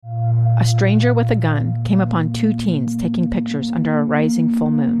a stranger with a gun came upon two teens taking pictures under a rising full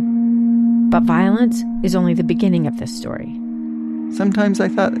moon. But violence is only the beginning of this story. Sometimes I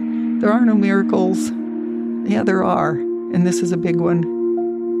thought, there are no miracles. Yeah, there are, and this is a big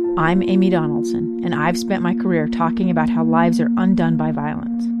one. I'm Amy Donaldson, and I've spent my career talking about how lives are undone by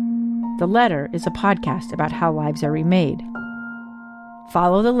violence. The Letter is a podcast about how lives are remade.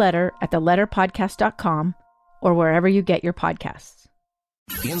 Follow The Letter at theletterpodcast.com or wherever you get your podcasts.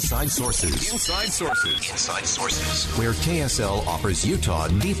 Inside Sources. Inside Sources. Inside Sources. Where KSL offers Utah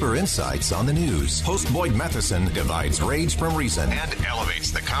deeper insights on the news. Host Boyd Matheson divides rage from reason and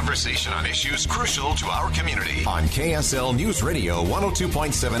elevates the conversation on issues crucial to our community. On KSL News Radio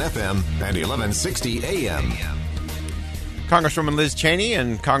 102.7 FM and 1160 AM. Congresswoman Liz Cheney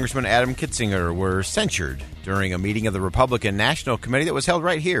and Congressman Adam Kitzinger were censured during a meeting of the Republican National Committee that was held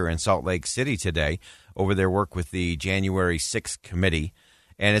right here in Salt Lake City today over their work with the January 6th committee.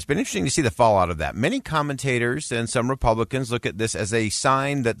 And it's been interesting to see the fallout of that. Many commentators and some Republicans look at this as a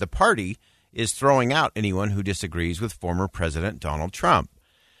sign that the party is throwing out anyone who disagrees with former President Donald Trump.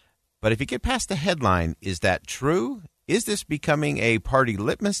 But if you get past the headline, is that true? Is this becoming a party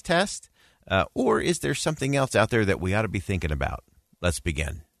litmus test? Or is there something else out there that we ought to be thinking about? Let's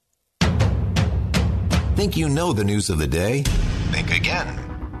begin. Think you know the news of the day? Think again.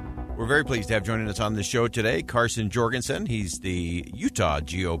 We're very pleased to have joining us on the show today Carson Jorgensen. He's the Utah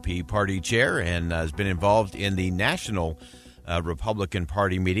GOP party chair and has been involved in the national Republican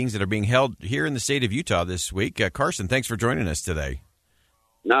Party meetings that are being held here in the state of Utah this week. Carson, thanks for joining us today.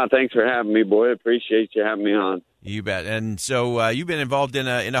 No, thanks for having me, boy. Appreciate you having me on. You bet. And so you've been involved in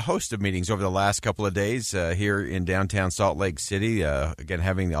a host of meetings over the last couple of days here in downtown Salt Lake City, again,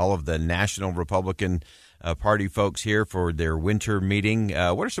 having all of the national Republican Party folks here for their winter meeting.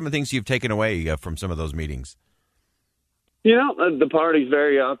 What are some of the things you've taken away from some of those meetings? You know, the party's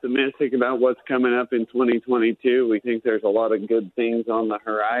very optimistic about what's coming up in 2022. We think there's a lot of good things on the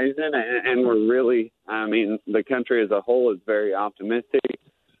horizon, and we're really, the country as a whole is very optimistic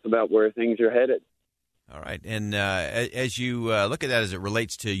about where things are headed. All right. And as you look at that as it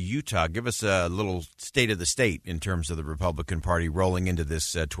relates to Utah, give us a little state of the state in terms of the Republican Party rolling into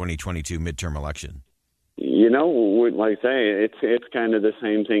this 2022 midterm election. You know, like I say, it's kind of the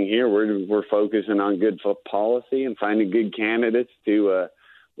same thing here. We're focusing on good policy and finding good candidates to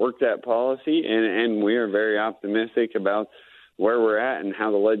work that policy, and we are very optimistic about where we're at and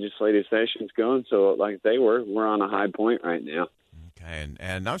how the legislative session's going. So, like I say, we're on a high point right now. Okay,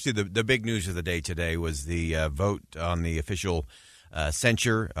 and obviously the big news of the day today was the vote on the official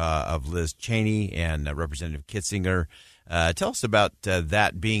censure of Liz Cheney and Representative Kitzinger. Tell us about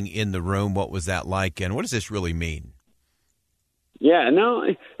that being in the room. What was that like, and what does this really mean? Yeah, no,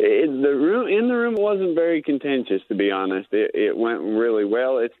 in the room wasn't very contentious, to be honest. It went really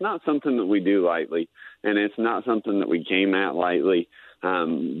well. It's not something that we do lightly, and it's not something that we came at lightly.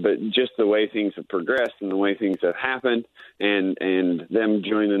 But just the way things have progressed and the way things have happened, and them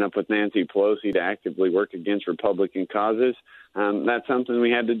joining up with Nancy Pelosi to actively work against Republican causes, that's something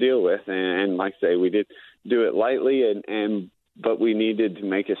we had to deal with. And like I say, we did do it lightly, but we needed to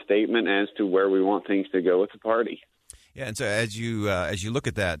make a statement as to where we want things to go with the party. Yeah, and so as you look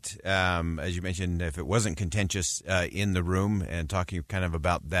at that, as you mentioned, if it wasn't contentious in the room, and talking kind of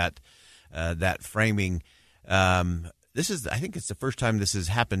about that framing, I think it's the first time this has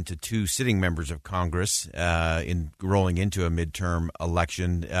happened to two sitting members of Congress in rolling into a midterm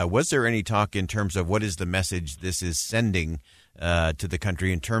election. Was there any talk in terms of what is the message this is sending to the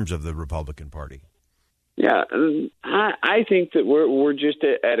country in terms of the Republican Party? Yeah, I think that we're just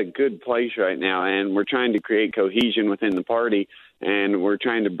at a good place right now, and we're trying to create cohesion within the party, and we're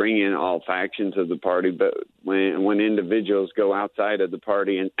trying to bring in all factions of the party. But when individuals go outside of the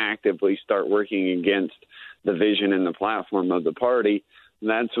party and actively start working against the vision and the platform of the party,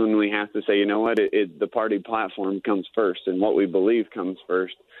 that's when we have to say, you know what, the party platform comes first and what we believe comes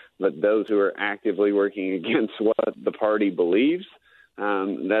first. But those who are actively working against what the party believes,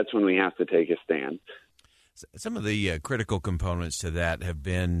 that's when we have to take a stand. Some of the critical components to that have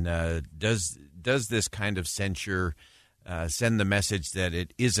been, does this kind of censure send the message that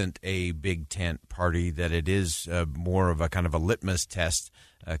it isn't a big tent party, that it is more of a kind of a litmus test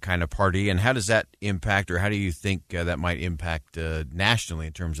kind of party? And how does that impact, or how do you think that might impact nationally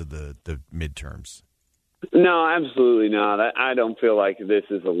in terms of the midterms? No, absolutely not. I don't feel like this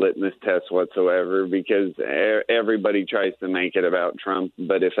is a litmus test whatsoever, because everybody tries to make it about Trump.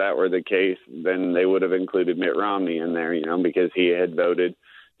 But if that were the case, then they would have included Mitt Romney in there, because he had voted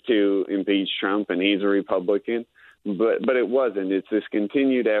to impeach Trump and he's a Republican. But it wasn't. It's this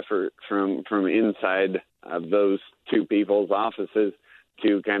continued effort from inside of those two people's offices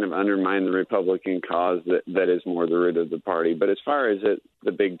to kind of undermine the Republican cause that is more the root of the party. But as far as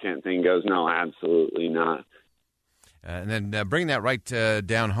the big tent thing goes, no, absolutely not. And then bring that right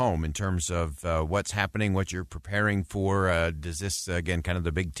down home in terms of what's happening, what you're preparing for. Does this, again, kind of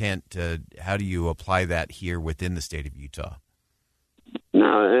the big tent, how do you apply that here within the state of Utah?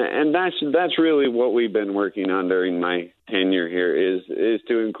 No, and that's really what we've been working on during my tenure here is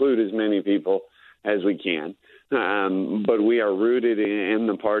to include as many people as we can. But we are rooted in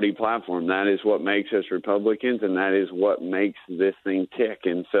the party platform. That is what makes us Republicans, and that is what makes this thing tick.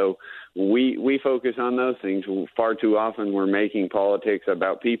 And so we focus on those things. Far too often we're making politics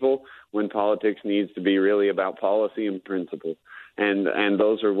about people when politics needs to be really about policy and principle. And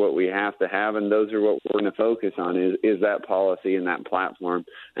those are what we have to have, and those are what we're going to focus on is that policy and that platform.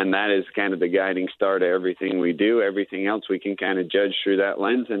 And that is kind of the guiding star to everything we do. Everything else we can kind of judge through that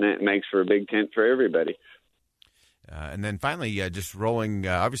lens, and it makes for a big tent for everybody. And then finally, just rolling,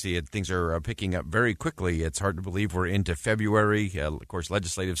 obviously things are picking up very quickly. It's hard to believe we're into February. Of course,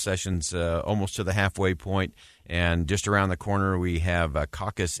 legislative sessions almost to the halfway point. And just around the corner, we have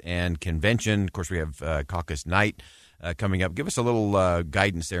caucus and convention. Of course, we have caucus night coming up. Give us a little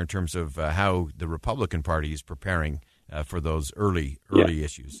guidance there in terms of how the Republican Party is preparing for those early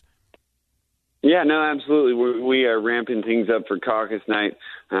issues. Yeah, no, absolutely. We are ramping things up for caucus night.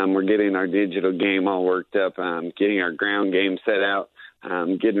 We're getting our digital game all worked up, getting our ground game set out,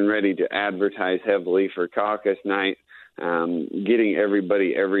 getting ready to advertise heavily for caucus night, getting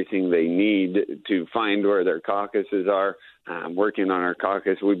everybody everything they need to find where their caucuses are, working on our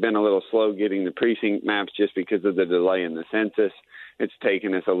caucus. We've been a little slow getting the precinct maps just because of the delay in the census. It's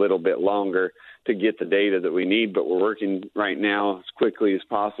taken us a little bit longer to get the data that we need, but we're working right now as quickly as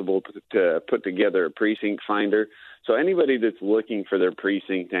possible to put together a precinct finder. So anybody that's looking for their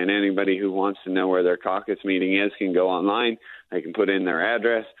precinct and anybody who wants to know where their caucus meeting is can go online. They can put in their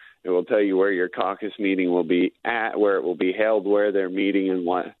address. It will tell you where your caucus meeting will be at, where it will be held, where they're meeting, and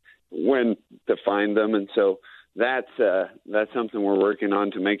when to find them. And so that's something we're working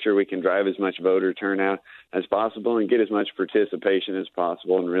on to make sure we can drive as much voter turnout as possible and get as much participation as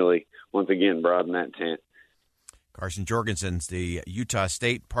possible and really, once again, broaden that tent. Carson Jorgensen's the Utah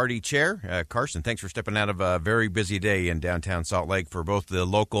State Party Chair. Carson, thanks for stepping out of a very busy day in downtown Salt Lake for both the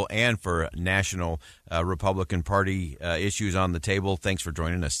local and for national Republican Party issues on the table. Thanks for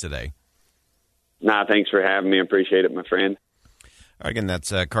joining us today. Thanks for having me. I appreciate it, my friend. Again,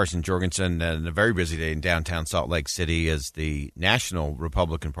 that's Carson Jorgensen, and a very busy day in downtown Salt Lake City as the National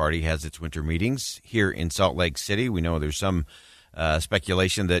Republican Party has its winter meetings here in Salt Lake City. We know there's some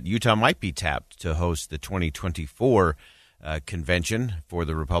speculation that Utah might be tapped to host the 2024 convention for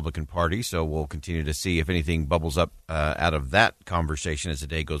the Republican Party, so we'll continue to see if anything bubbles up out of that conversation as the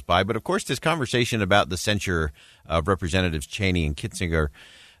day goes by. But, of course, this conversation about the censure of Representatives Cheney and Kinzinger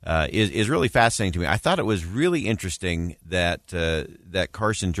is really fascinating to me. I thought it was really interesting that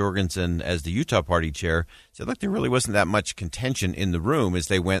Carson Jorgensen, as the Utah Party Chair, said, look, there really wasn't that much contention in the room as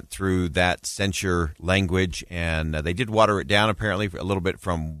they went through that censure language, and they did water it down apparently a little bit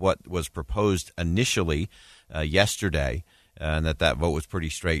from what was proposed initially yesterday, and that vote was pretty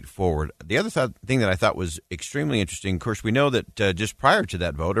straightforward. The other thing that I thought was extremely interesting, of course, we know that just prior to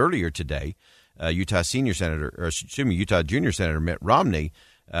that vote, earlier today, Utah Junior Senator Mitt Romney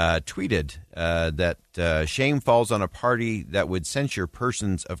tweeted that shame falls on a party that would censure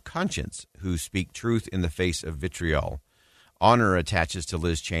persons of conscience who speak truth in the face of vitriol. Honor attaches to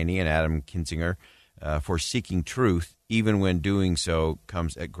Liz Cheney and Adam Kinzinger for seeking truth, even when doing so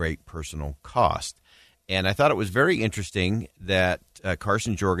comes at great personal cost. And I thought it was very interesting that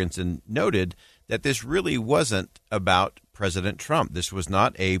Carson Jorgensen noted that this really wasn't about President Trump. This was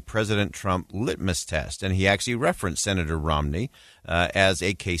not a President Trump litmus test. And he actually referenced Senator Romney as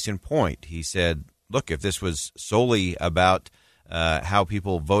a case in point. He said, look, if this was solely about how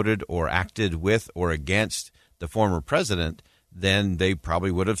people voted or acted with or against the former president, then they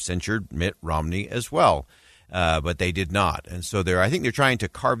probably would have censured Mitt Romney as well. But they did not. And so I think they're trying to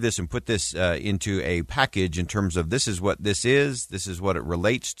carve this and put this into a package in terms of this is what this is what it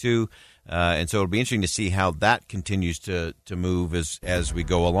relates to. And so it'll be interesting to see how that continues to move as we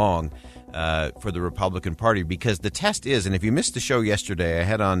go along for the Republican Party, because the test is, and if you missed the show yesterday, I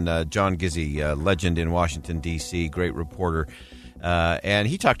had on John Gizzi, legend in Washington, D.C., great reporter, and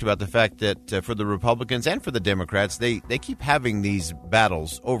he talked about the fact that for the Republicans and for the Democrats, they keep having these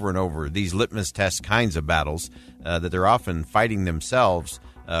battles over and over, these litmus test kinds of battles that they're often fighting themselves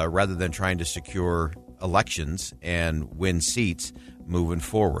rather than trying to secure elections and win seats moving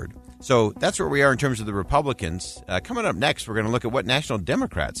forward. So that's where we are in terms of the Republicans. Coming up next, we're going to look at what national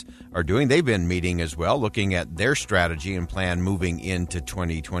Democrats are doing. They've been meeting as well, looking at their strategy and plan moving into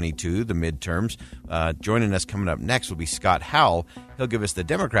 2022, the midterms. Joining us coming up next will be Scott Howell. He'll give us the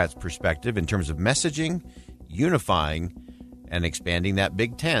Democrats' perspective in terms of messaging, unifying, and expanding that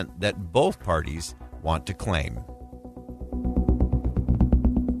big tent that both parties want to claim.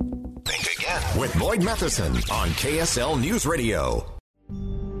 Think Again with Boyd Matheson on KSL News Radio.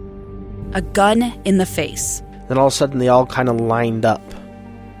 A gun in the face. Then all of a sudden they all kind of lined up.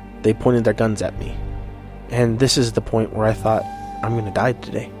 They pointed their guns at me. And this is the point where I thought, I'm going to die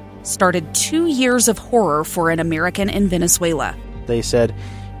today. Started 2 years of horror for an American in Venezuela. They said,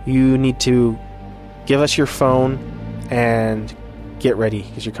 you need to give us your phone and get ready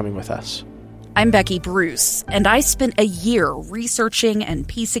because you're coming with us. I'm Becky Bruce, and I spent a year researching and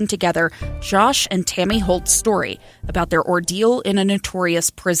piecing together Josh and Tammy Holt's story about their ordeal in a notorious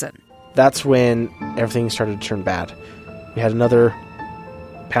prison. That's when everything started to turn bad. We had another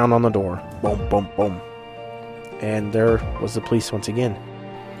pound on the door. Boom, boom, boom. And there was the police once again.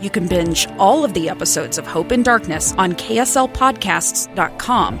 You can binge all of the episodes of Hope in Darkness on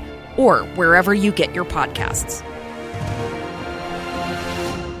KSLPodcasts.com or wherever you get your podcasts.